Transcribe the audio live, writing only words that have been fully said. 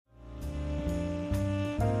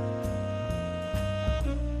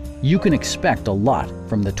You can expect a lot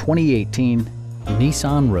from the 2018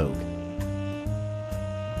 Nissan Rogue.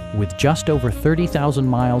 With just over 30,000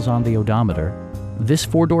 miles on the odometer, this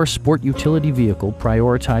four-door sport utility vehicle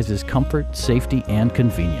prioritizes comfort, safety, and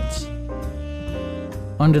convenience.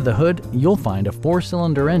 Under the hood, you'll find a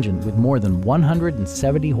four-cylinder engine with more than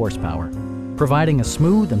 170 horsepower, providing a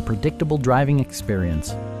smooth and predictable driving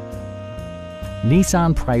experience.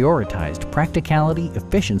 Nissan prioritized practicality,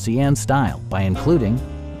 efficiency, and style by including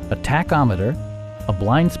a tachometer, a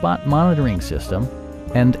blind spot monitoring system,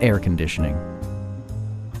 and air conditioning.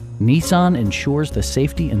 Nissan ensures the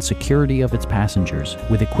safety and security of its passengers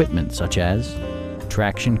with equipment such as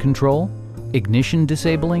traction control, ignition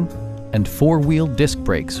disabling, and four-wheel disc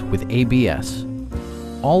brakes with ABS.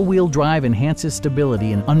 All-wheel drive enhances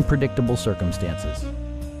stability in unpredictable circumstances.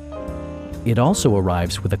 It also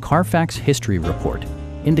arrives with a Carfax history report,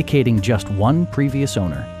 indicating just one previous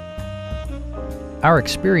owner. Our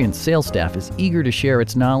experienced sales staff is eager to share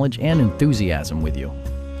its knowledge and enthusiasm with you.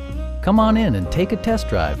 Come on in and take a test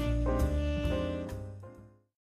drive.